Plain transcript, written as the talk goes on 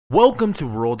Welcome to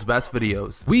World's Best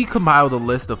Videos. We compiled a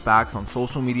list of facts on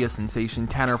social media sensation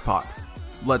Tanner Fox.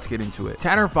 Let's get into it.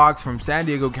 Tanner Fox from San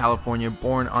Diego, California,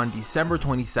 born on December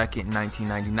 22nd,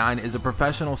 1999, is a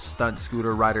professional stunt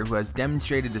scooter rider who has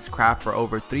demonstrated his craft for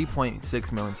over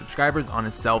 3.6 million subscribers on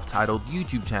his self-titled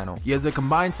YouTube channel. He has a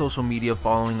combined social media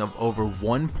following of over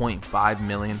 1.5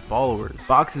 million followers.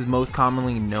 Fox is most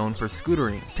commonly known for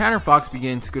scootering. Tanner Fox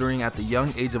began scootering at the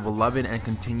young age of 11 and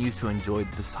continues to enjoy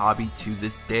this hobby to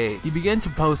this day. He began to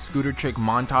post scooter trick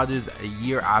montages a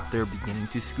year after beginning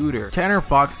to scooter. Tanner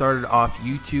Fox started off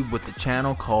YouTube with the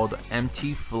channel called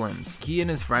MT Films. He and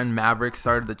his friend Maverick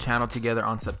started the channel together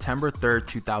on September 3rd,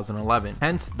 2011,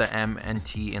 hence the M and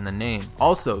T in the name.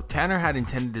 Also, Tanner had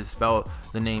intended to spell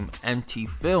the name MT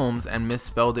Films and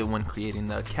misspelled it when creating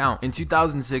the account. In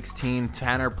 2016,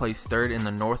 Tanner placed third in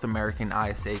the North American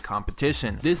ISA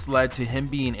competition. This led to him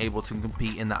being able to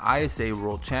compete in the ISA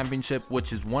World Championship,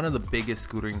 which is one of the biggest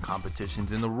scootering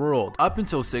competitions in the world. Up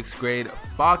until 6th grade,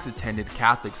 Fox attended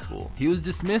Catholic school. He was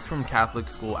dismissed from Catholic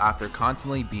school after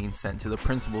constantly being sent to the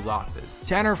principal's office.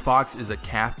 Tanner Fox is a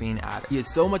caffeine addict. He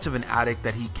is so much of an addict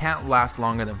that he can't last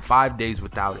longer than 5 days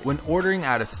without it. When ordering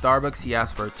at a Starbucks, he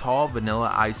asks for a tall vanilla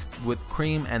ice with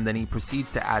cream, and then he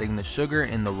proceeds to adding the sugar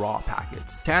in the raw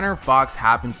packets. Tanner Fox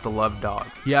happens to love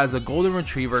dogs. He has a golden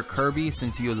retriever, Kirby,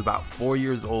 since he was about 4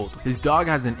 years old. His dog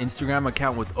has an Instagram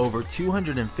account with over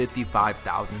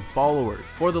 255,000 followers.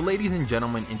 For the ladies and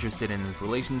gentlemen interested in his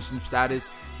relationship status,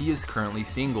 he is currently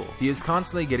single. He is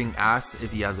constantly getting asked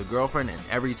if he has a girlfriend, and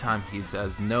every time he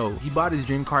says no. He bought his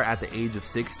dream car at the age of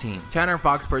 16. Tanner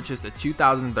Fox purchased a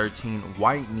 2013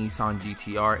 white Nissan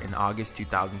GTR in August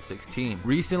 2016.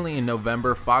 Recently in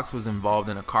November, Fox was involved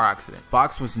in a car accident.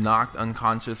 Fox was knocked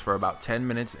unconscious for about 10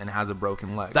 minutes and has a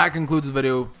broken leg. That concludes the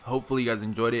video. Hopefully you guys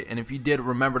enjoyed it, and if you did,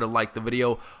 remember to like the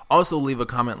video. Also leave a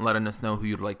comment letting us know who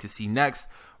you'd like to see next.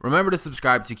 Remember to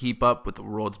subscribe to keep up with the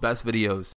world's best videos.